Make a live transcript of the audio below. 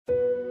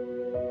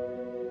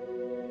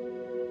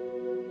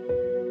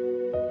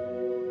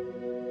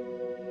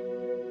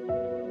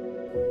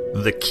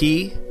The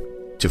Key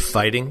to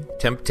Fighting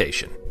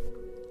Temptation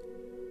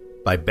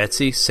by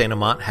Betsy St.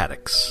 Amant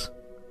Haddix.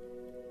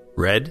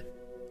 Read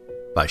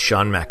by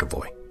Sean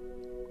McAvoy.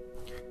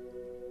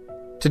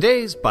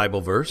 Today's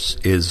Bible verse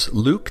is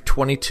Luke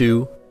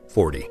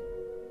 22:40.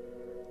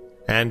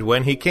 And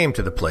when he came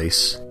to the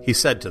place, he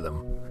said to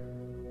them,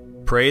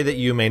 "Pray that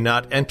you may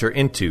not enter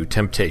into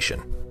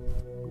temptation."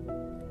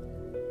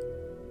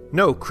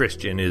 No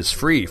Christian is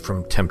free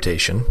from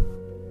temptation.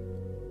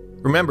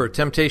 Remember,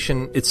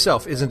 temptation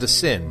itself isn't a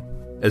sin,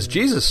 as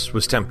Jesus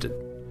was tempted.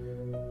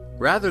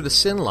 Rather, the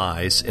sin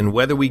lies in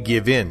whether we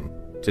give in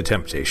to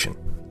temptation.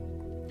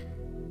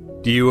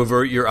 Do you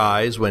avert your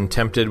eyes when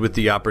tempted with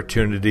the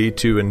opportunity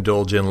to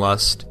indulge in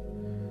lust?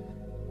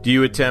 Do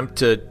you attempt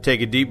to take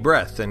a deep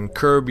breath and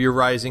curb your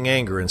rising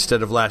anger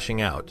instead of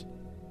lashing out?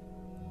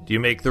 Do you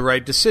make the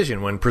right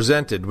decision when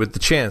presented with the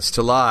chance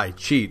to lie,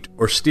 cheat,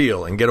 or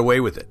steal and get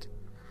away with it?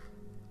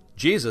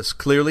 Jesus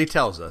clearly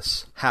tells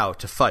us how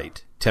to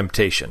fight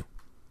temptation.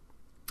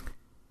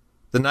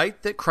 The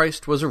night that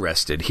Christ was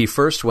arrested, he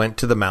first went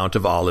to the Mount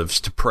of Olives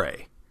to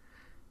pray.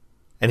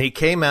 And he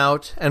came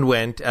out and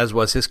went, as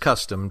was his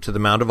custom, to the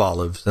Mount of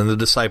Olives, and the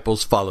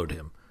disciples followed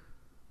him.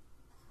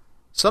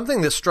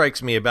 Something that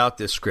strikes me about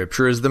this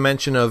scripture is the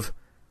mention of,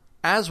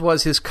 as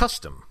was his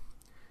custom,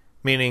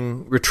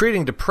 meaning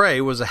retreating to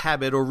pray was a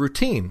habit or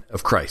routine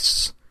of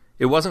Christ's.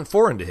 It wasn't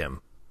foreign to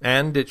him,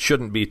 and it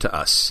shouldn't be to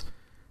us.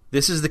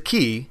 This is the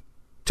key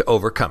to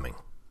overcoming.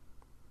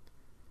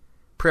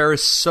 Prayer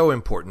is so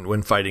important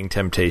when fighting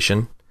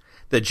temptation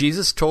that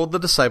Jesus told the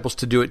disciples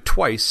to do it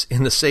twice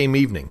in the same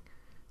evening.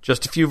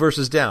 Just a few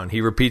verses down,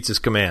 he repeats his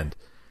command.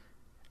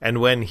 And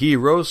when he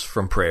rose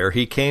from prayer,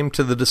 he came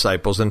to the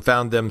disciples and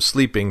found them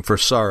sleeping for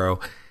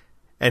sorrow.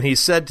 And he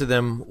said to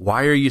them,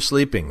 "Why are you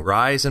sleeping?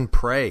 Rise and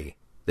pray,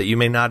 that you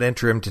may not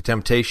enter into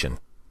temptation."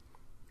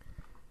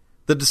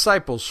 The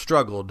disciples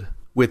struggled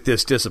with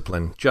this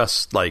discipline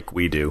just like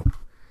we do.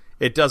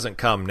 It doesn't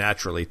come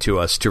naturally to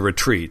us to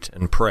retreat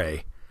and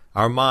pray.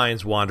 Our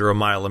minds wander a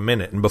mile a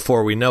minute, and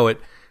before we know it,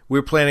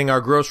 we're planning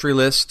our grocery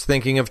list,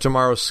 thinking of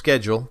tomorrow's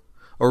schedule,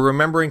 or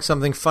remembering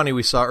something funny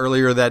we saw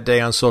earlier that day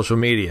on social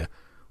media,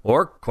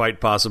 or, quite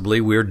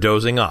possibly, we're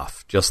dozing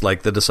off, just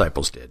like the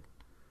disciples did.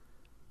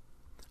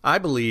 I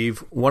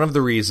believe one of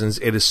the reasons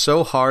it is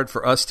so hard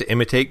for us to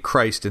imitate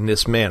Christ in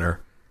this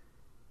manner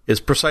is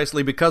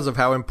precisely because of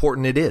how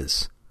important it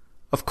is.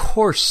 Of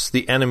course,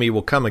 the enemy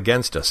will come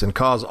against us and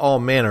cause all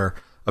manner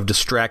of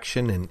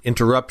distraction and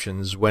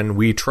interruptions when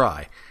we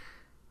try.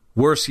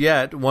 Worse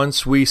yet,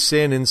 once we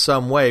sin in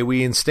some way,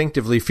 we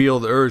instinctively feel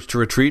the urge to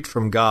retreat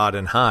from God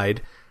and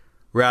hide,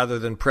 rather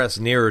than press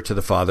nearer to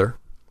the Father.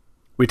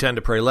 We tend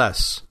to pray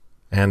less,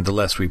 and the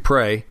less we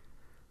pray,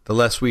 the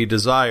less we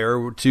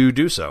desire to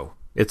do so.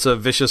 It's a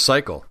vicious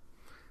cycle.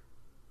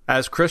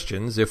 As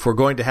Christians, if we're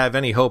going to have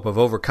any hope of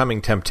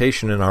overcoming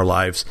temptation in our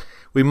lives,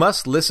 we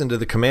must listen to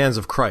the commands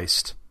of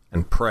Christ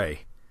and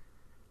pray.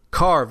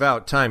 Carve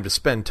out time to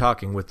spend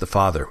talking with the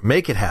Father.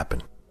 Make it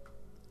happen.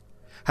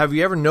 Have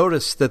you ever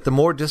noticed that the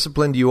more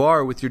disciplined you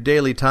are with your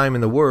daily time in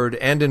the Word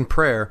and in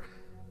prayer,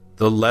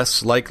 the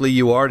less likely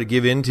you are to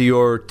give in to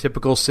your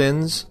typical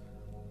sins?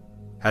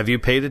 Have you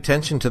paid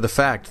attention to the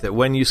fact that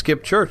when you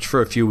skip church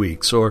for a few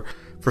weeks or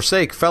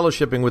forsake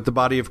fellowshipping with the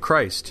body of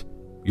Christ,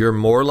 you're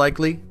more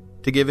likely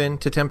to give in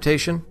to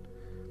temptation?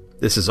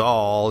 This is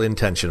all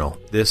intentional.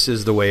 This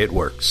is the way it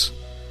works.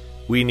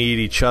 We need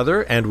each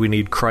other, and we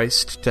need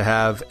Christ to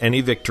have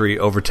any victory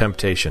over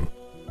temptation.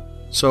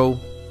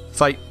 So,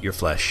 fight your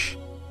flesh.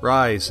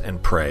 Rise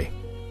and pray.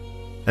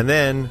 And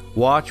then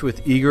watch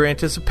with eager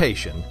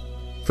anticipation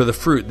for the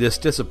fruit this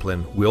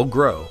discipline will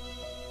grow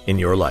in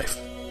your life.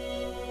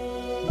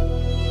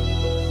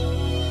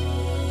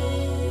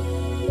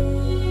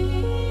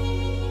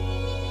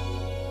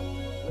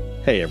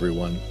 Hey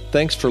everyone,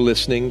 thanks for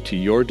listening to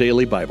Your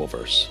Daily Bible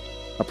Verse,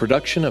 a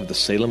production of the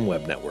Salem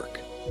Web Network.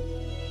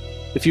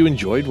 If you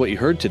enjoyed what you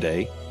heard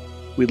today,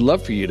 we'd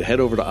love for you to head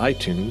over to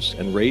iTunes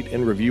and rate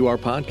and review our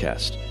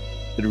podcast.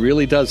 It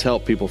really does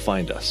help people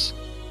find us.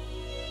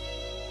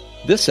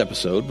 This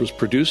episode was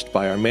produced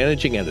by our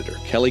managing editor,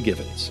 Kelly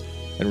Givens,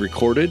 and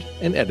recorded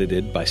and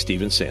edited by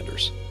Stephen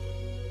Sanders.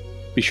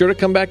 Be sure to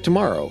come back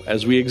tomorrow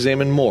as we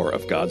examine more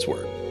of God's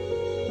Word.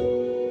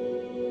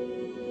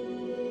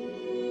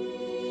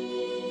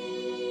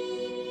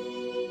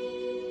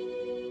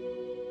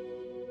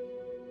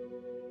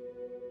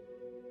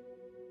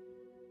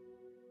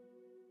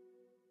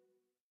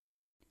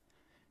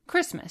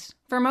 Christmas.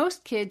 For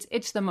most kids,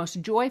 it's the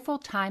most joyful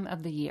time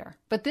of the year.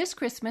 But this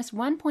Christmas,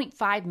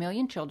 1.5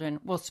 million children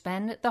will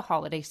spend the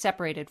holiday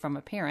separated from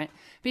a parent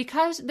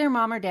because their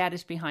mom or dad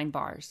is behind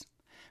bars.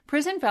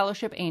 Prison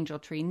Fellowship Angel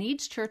Tree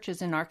needs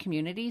churches in our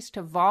communities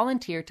to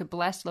volunteer to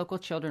bless local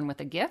children with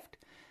a gift,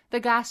 the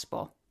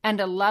gospel, and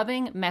a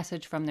loving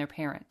message from their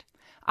parent.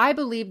 I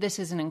believe this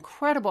is an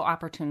incredible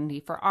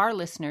opportunity for our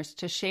listeners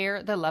to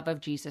share the love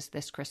of Jesus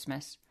this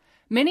Christmas.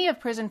 Many of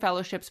Prison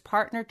Fellowship's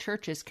partner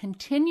churches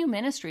continue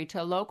ministry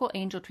to local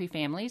Angel Tree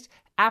families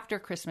after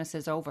Christmas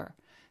is over.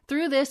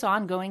 Through this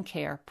ongoing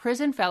care,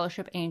 Prison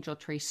Fellowship Angel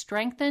Tree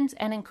strengthens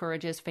and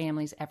encourages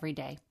families every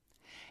day.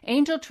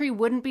 Angel Tree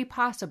wouldn't be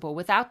possible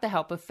without the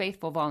help of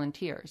faithful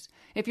volunteers.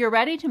 If you're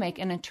ready to make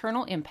an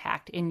eternal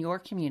impact in your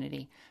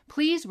community,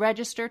 please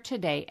register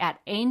today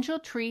at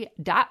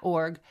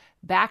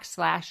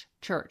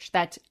angeltree.org/church.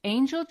 That's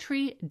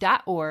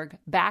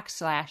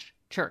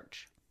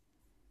angeltree.org/church.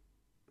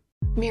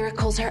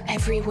 Miracles are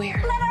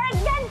everywhere. Let our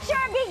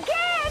adventure begin!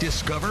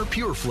 Discover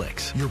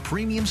PureFlix, your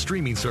premium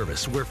streaming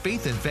service where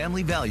faith and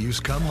family values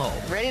come home.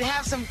 Ready to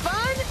have some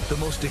fun? The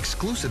most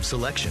exclusive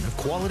selection of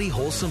quality,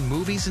 wholesome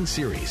movies and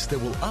series that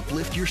will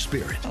uplift your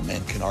spirit. A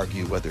man can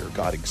argue whether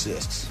God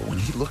exists, but when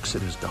he looks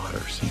at his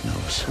daughters, he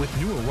knows. With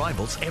new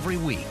arrivals every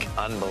week.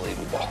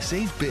 Unbelievable.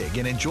 Save big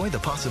and enjoy the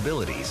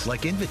possibilities,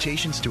 like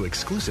invitations to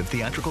exclusive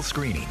theatrical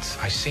screenings.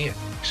 I see it,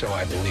 so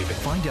I believe it.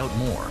 Find out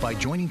more by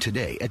joining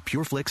today at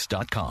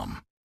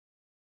pureflix.com.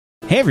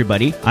 Hey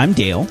everybody, I'm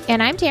Dale.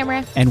 And I'm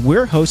Tamara. And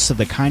we're hosts of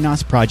the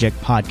Kainos Project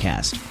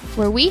podcast,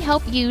 where we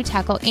help you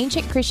tackle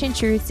ancient Christian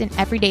truths in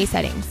everyday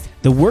settings.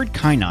 The word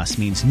Kainos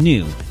means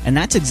new, and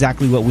that's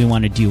exactly what we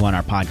want to do on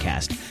our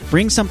podcast.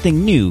 Bring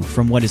something new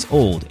from what is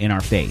old in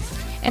our faith.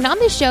 And on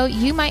this show,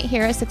 you might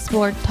hear us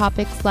explore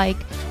topics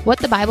like what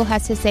the Bible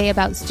has to say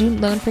about student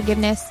loan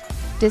forgiveness,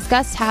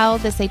 discuss how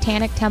the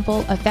Satanic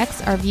Temple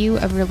affects our view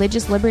of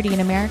religious liberty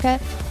in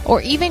America,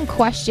 or even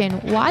question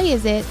why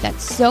is it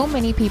that so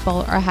many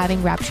people are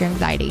having rapture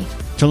anxiety.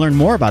 To learn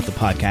more about the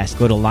podcast,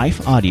 go to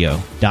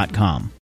lifeaudio.com.